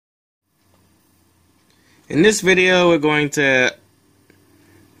In this video, we're going to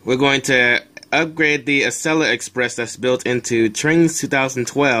upgrade the Acela Express that's built into Trainz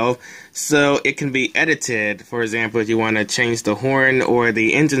 2012 so it can be edited. For example, if you want to change the horn or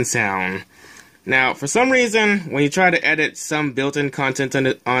the engine sound. Now, for some reason, when you try to edit some built-in content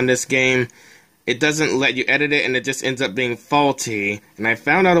on this game, it doesn't let you edit it and it just ends up being faulty. And I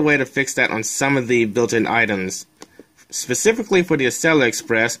found out a way to fix that on some of the built-in items. Specifically for the Acela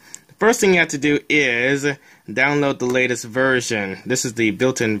Express, the first thing you have to do is download the latest version. This is the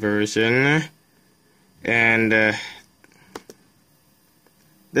built-in version. And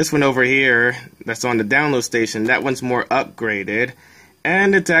this one over here, that's on the download station, that one's more upgraded.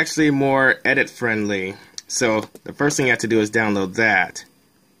 And it's actually more edit-friendly. So the first thing you have to do is download that.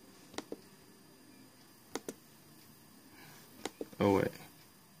 Oh wait.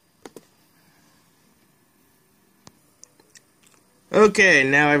 Okay,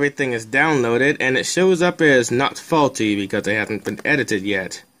 now everything is downloaded and it shows up as not faulty because it hasn't been edited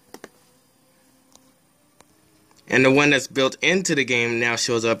yet. And the one that's built into the game now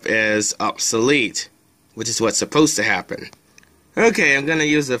shows up as obsolete, which is what's supposed to happen. Okay, I'm going to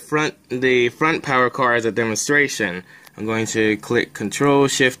use the front power car as a demonstration. I'm going to click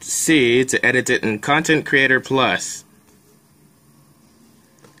Control-Shift-C to edit it in Content Creator Plus.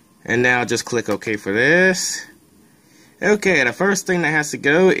 And now just click OK for this. Okay, the first thing that has to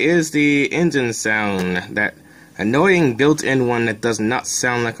go is the engine sound. That annoying built-in one that does not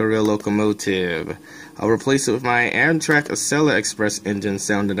sound like a real locomotive. I'll replace it with my Amtrak Acela Express engine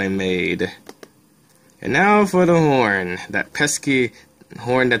sound that I made. And now for the horn, that pesky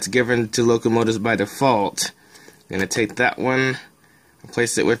horn that's given to locomotives by default. I'm gonna take that one,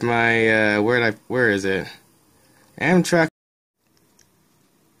 replace it with my where is it? Amtrak.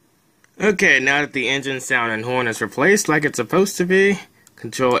 Okay, now that the engine sound and horn is replaced like it's supposed to be,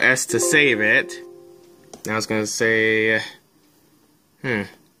 Control S to save it. Now it's gonna say,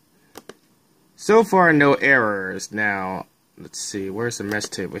 so far no errors. Now let's see, where's the mesh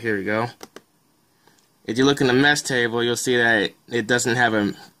table? Here we go. If you look in the mesh table, you'll see that it doesn't have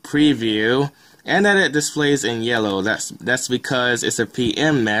a preview and that it displays in yellow. That's because it's a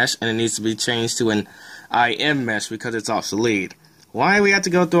PM mesh and it needs to be changed to an IM mesh because it's obsolete. Why we have to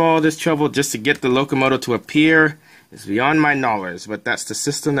go through all this trouble just to get the locomotive to appear is beyond my knowledge, but that's the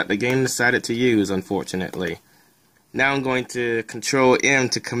system that the game decided to use, unfortunately. Now I'm going to Control M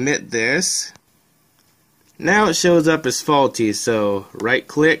to commit this. Now it shows up as faulty, so right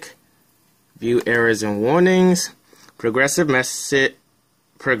click, View Errors and Warnings. Progressive meshes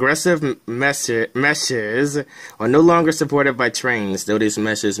are no longer supported by Trainz. Though these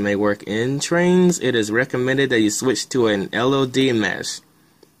meshes may work in Trainz, it is recommended that you switch to an LOD mesh.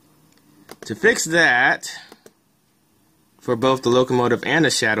 To fix that, for both the locomotive and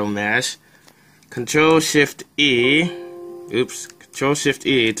the shadow mesh, Control-Shift-E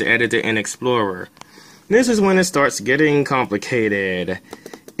to edit it in Explorer. This is when it starts getting complicated.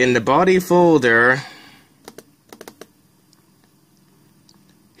 In the body folder,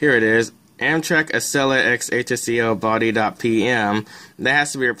 here it is, Amtrak Acela X HSCL body.pm. That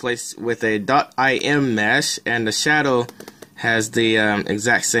has to be replaced with a .im mesh, and the shadow has the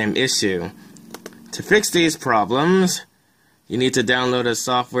exact same issue. To fix these problems, you need to download a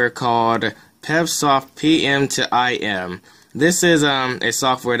software called PevSoft PM to IM. This is a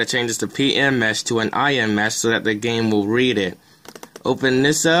software that changes the PM mesh to an IM mesh so that the game will read it. Open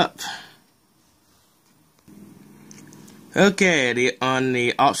this up. Okay, on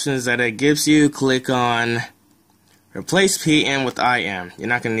the options that it gives you, click on Replace PM with IM. You're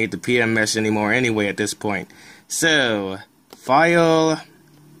not going to need the PM mesh anymore anyway at this point. So, File,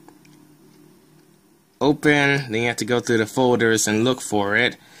 Open, then you have to go through the folders and look for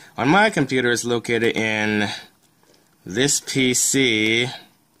it. On my computer, it's located in this PC,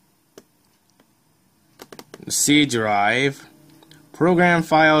 C drive, Program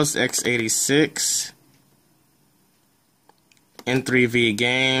Files x86, N3V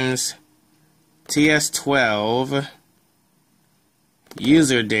Games, TS12,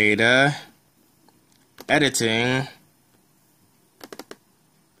 User Data, Editing,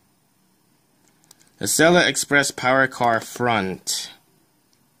 Acela Express Power Car Front,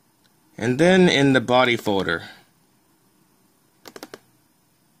 and then in the body folder.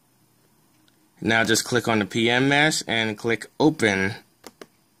 Now just click on the PM mesh and click Open,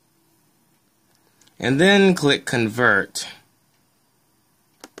 and then click Convert.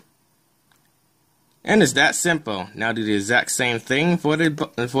 And it's that simple. Now do the exact same thing for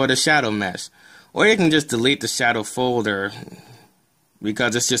the shadow mesh. Or you can just delete the shadow folder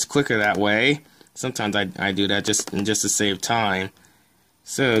because it's just quicker that way. Sometimes I do that just to save time.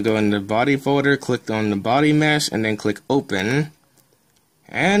 So go in the body folder, click on the body mesh, and then click open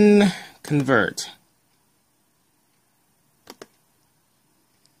and convert.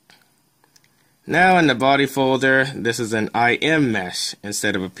 Now in the body folder, this is an IM mesh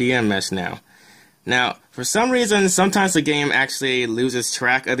instead of a PM mesh now. Now, for some reason, sometimes the game actually loses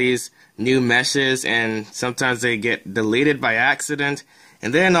track of these new meshes, and sometimes they get deleted by accident,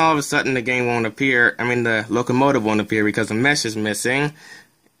 and then all of a sudden the game won't appear, the locomotive won't appear because the mesh is missing.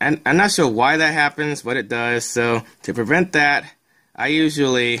 And I'm not sure why that happens, but it does. So to prevent that, I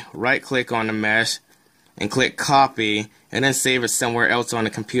usually right-click on the mesh and click copy, and then save it somewhere else on the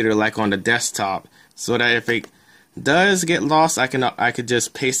computer, like on the desktop, so that if it does get lost, I could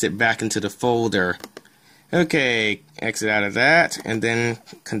just paste it back into the folder. Okay, exit out of that, and then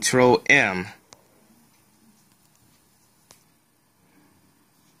Control M.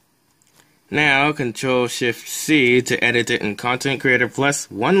 Now Control Shift C to edit it in Content Creator Plus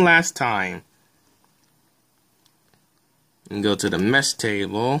one last time. And go to the mesh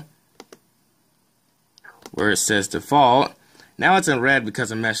table where it says default. Now it's in red because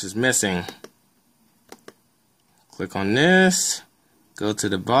the mesh is missing. Click on this, go to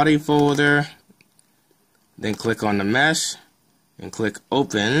the body folder, then click on the mesh and click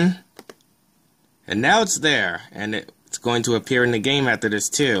open, and now it's there, and it's going to appear in the game after this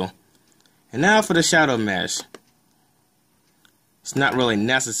too. And now for the shadow mesh. It's not really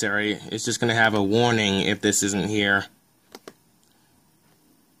necessary, it's just going to have a warning if this isn't here.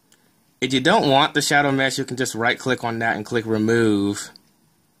 If you don't want the shadow mesh, you can just right click on that and click remove.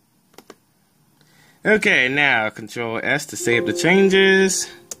 Okay, now Control S to save the changes.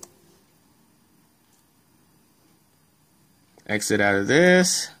 Exit out of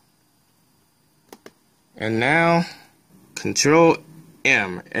this. And now Control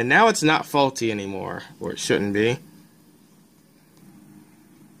M. And now it's not faulty anymore, or it shouldn't be.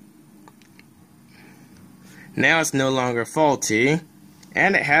 Now it's no longer faulty,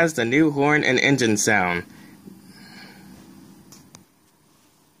 and it has the new horn and engine sound.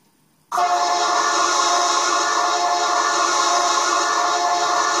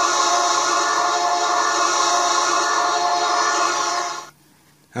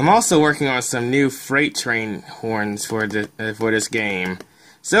 I'm also working on some new freight train horns for this game.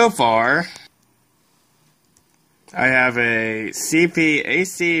 So far, I have a CP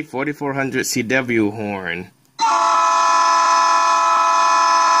AC 4400 CW horn.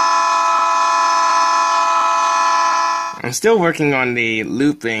 I'm still working on the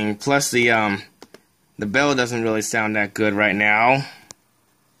looping, plus the bell doesn't really sound that good right now.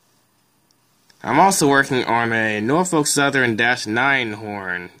 I'm also working on a Norfolk Southern -9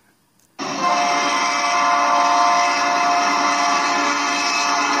 horn.